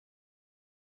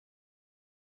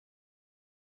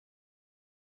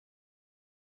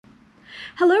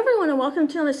Hello everyone and welcome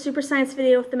to another Super Science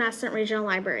video with the Massillon Regional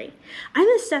Library. I'm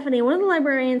Miss Stephanie, one of the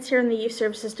librarians here in the Youth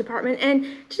Services Department, and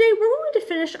today we're going to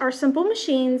finish our Simple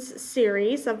Machines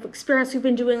series of experiments we've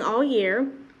been doing all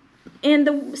year. And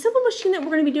the simple machine that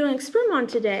we're going to be doing experiment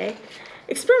today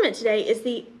is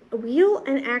the wheel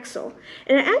and axle.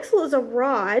 And an axle is a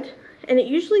rod, and it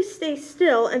usually stays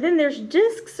still, and then there's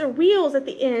discs or wheels at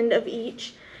the end of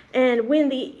each, and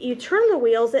when you turn the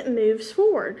wheels, it moves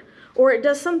forward. Or it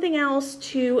does something else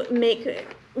to make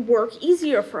work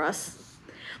easier for us.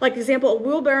 Like example, a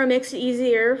wheelbarrow makes it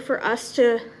easier for us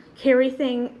to carry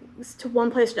things to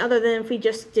one place to another than if we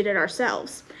just did it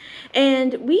ourselves.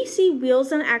 And we see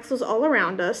wheels and axles all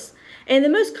around us. And the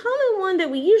most common one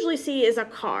that we usually see is a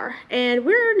car. And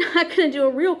we're not going to do a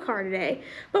real car today,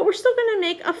 but we're still going to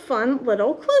make a fun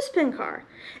little clothespin car.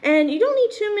 And you don't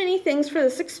need too many things for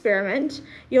this experiment.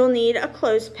 You'll need a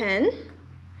clothespin,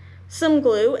 some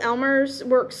glue. Elmer's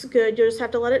works good. You'll just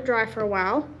have to let it dry for a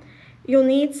while. You'll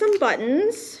need some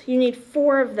buttons. You need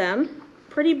 4 of them,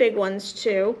 pretty big ones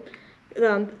too.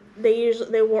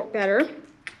 They work better.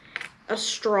 A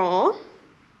straw,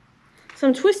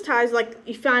 some twist ties like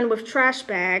you find with trash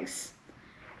bags,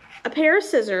 a pair of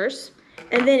scissors,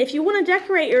 and then if you want to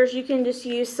decorate yours, you can just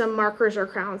use some markers or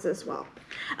crowns as well.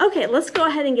 Okay, let's go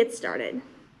ahead and get started.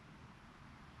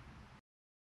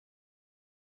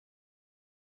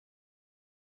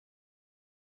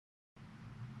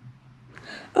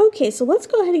 Okay, so let's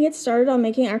go ahead and get started on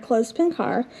making our clothespin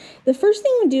car. The first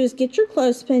thing we do is get your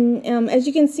clothespin. As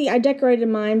you can see, I decorated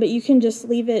mine, but you can just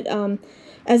leave it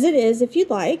as it is if you'd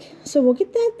like. So we'll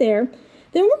get that there.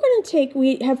 Then we're going to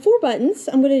we have 4 buttons.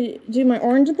 I'm going to do my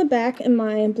orange at the back and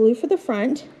my blue for the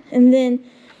front. And then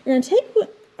you're going to take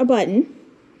a button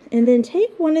and then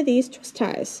take one of these twist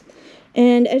ties.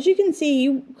 And as you can see,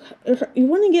 you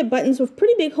want to get buttons with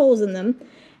pretty big holes in them.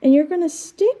 And you're going to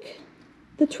stick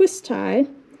the twist tie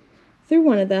through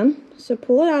one of them. So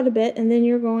pull it out a bit, and then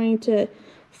you're going to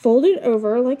fold it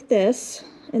over like this,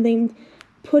 and then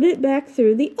put it back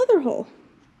through the other hole.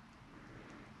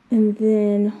 And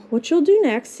then what you'll do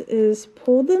next is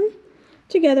pull them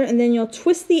together, and then you'll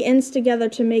twist the ends together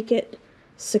to make it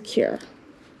secure.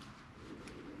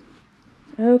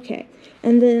 Okay,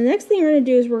 and then the next thing we're going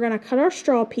to do is we're going to cut our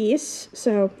straw piece.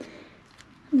 So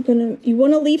you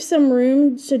want to leave some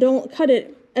room, so don't cut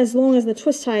it as long as the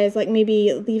twist tie is, like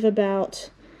maybe leave about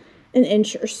 1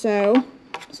 inch or so.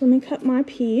 So let me cut my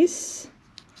piece.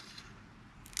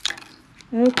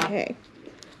 Okay,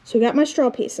 so I got my straw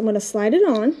piece. I'm going to slide it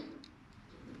on.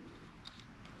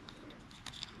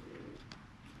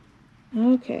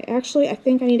 Okay, actually I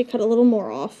think I need to cut a little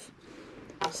more off.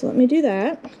 So let me do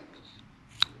that.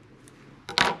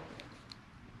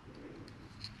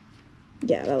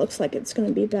 Yeah, that looks like it's going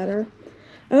to be better.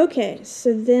 Okay,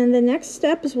 so then the next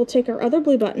step is we'll take our other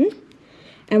blue button,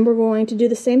 and we're going to do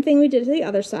the same thing we did to the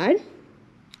other side.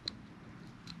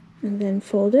 And then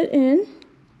fold it in,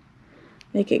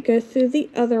 make it go through the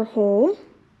other hole.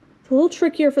 It's a little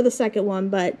trickier for the second one,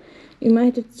 but you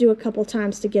might have to do a couple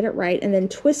times to get it right, and then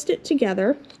twist it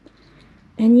together.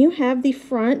 And you have the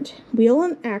front wheel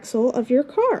and axle of your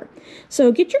car.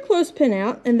 So get your clothespin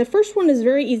out, and the first one is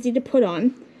very easy to put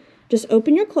on. Just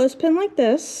open your clothespin like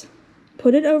this.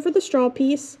 Put it over the straw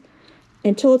piece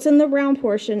until it's in the round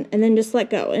portion, and then just let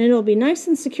go, and it'll be nice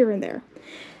and secure in there.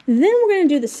 Then we're going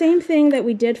to do the same thing that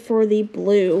we did for the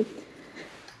blue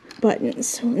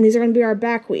buttons. And these are going to be our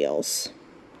back wheels.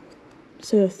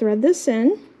 So thread this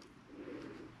in.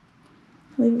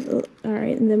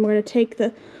 Alright, and then we're going to take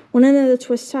the one end of the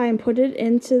twist tie and put it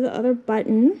into the other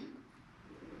button.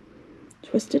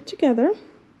 Twist it together.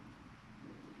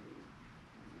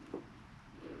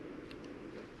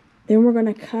 Then we're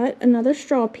going to cut another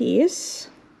straw piece.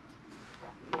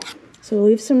 So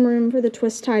leave some room for the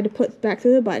twist tie to put back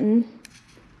through the button.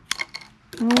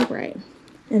 Alright.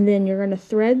 And then you're going to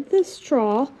thread the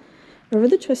straw over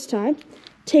the twist tie.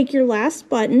 Take your last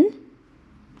button.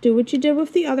 Do what you did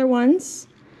with the other ones.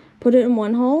 Put it in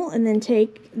one hole, and then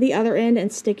take the other end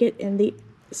and stick it in the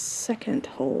second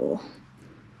hole.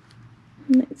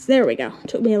 There we go.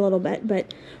 Took me a little bit,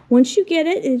 but once you get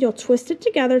it, you'll twist it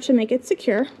together to make it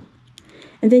secure.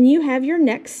 And then you have your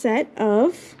next set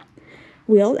of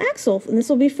wheel and axle, and this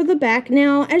will be for the back.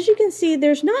 Now, as you can see,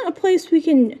 there's not a place we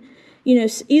can,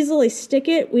 easily stick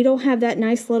it. We don't have that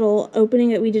nice little opening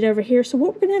that we did over here. So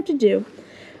what we're going to have to do,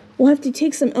 we'll have to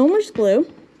take some Elmer's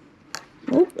glue.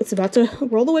 Oh, it's about to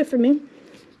roll away from me.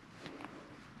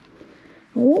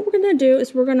 And what we're going to do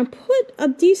is we're going to put a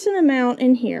decent amount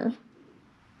in here.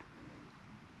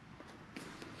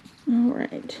 All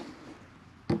right.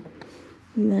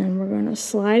 And then we're going to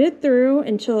slide it through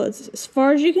until it's as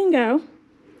far as you can go.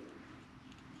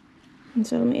 And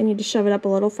so I need to shove it up a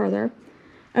little further.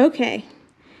 Okay.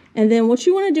 And then what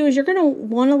you want to do is you're going to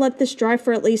want to let this dry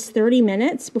for at least 30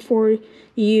 minutes before you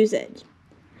use it.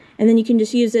 And then you can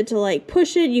just use it to like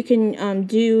push it. You can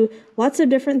do lots of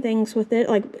different things with it,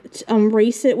 like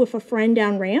race it with a friend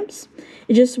down ramps.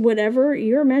 It's just whatever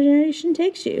your imagination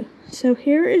takes you. So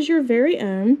here is your very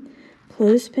own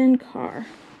clothespin car.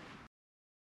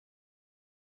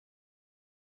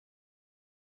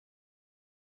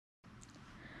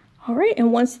 All right,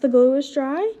 and once the glue is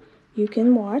dry, you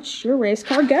can watch your race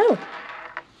car go.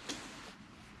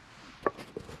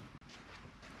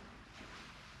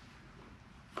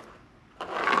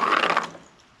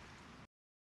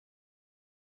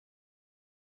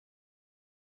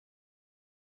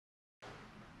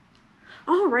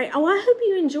 All right, well, I hope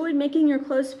you enjoyed making your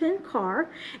clothespin car,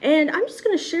 and I'm just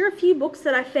going to share a few books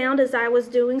that I found as I was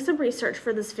doing some research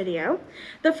for this video.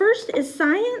 The first is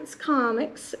Science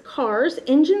Comics Cars,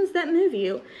 Engines That Move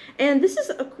You, and this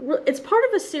is it's part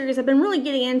of a series. I've been really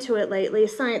getting into it lately,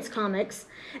 Science Comics,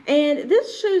 and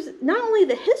this shows not only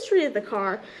the history of the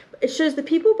car, but it shows the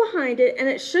people behind it, and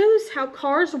it shows how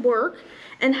cars work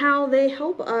and how they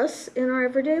help us in our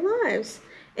everyday lives.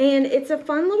 And it's a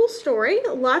fun little story,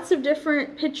 lots of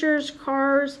different pictures,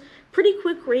 cars, pretty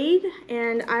quick read,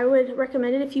 and I would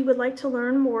recommend it if you would like to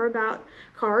learn more about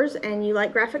cars and you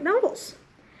like graphic novels.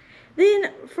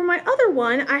 Then for my other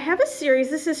one, I have a series.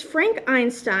 This is Frank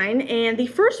Einstein, and the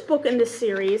first book in this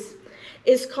series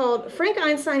is called Frank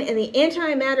Einstein and the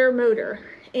Antimatter Motor.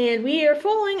 And we are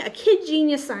following a kid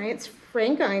genius science,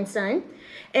 Frank Einstein,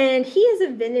 and he has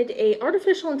invented a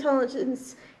artificial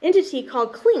intelligence entity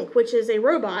called Clink, which is a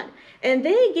robot, and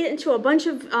they get into a bunch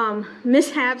of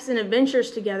mishaps and adventures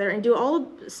together and do all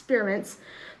the experiments.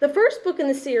 The first book in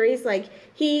the series, they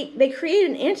create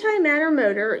an antimatter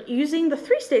motor using the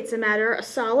three states of matter: a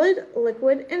solid, a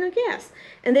liquid, and a gas.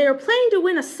 And they are planning to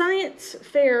win a science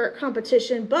fair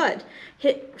competition, but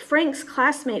Frank's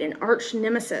classmate and arch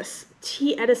nemesis,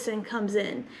 T. Edison, comes in.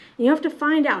 And you have to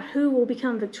find out who will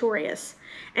become victorious.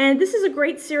 And this is a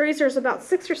great series. There's about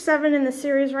 6 or 7 in the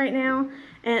series right now,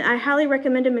 and I highly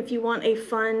recommend them if you want a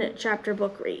fun chapter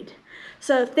book read.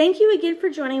 So thank you again for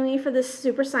joining me for this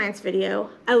super science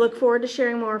video. I look forward to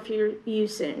sharing more with you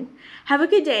soon. Have a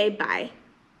good day. Bye.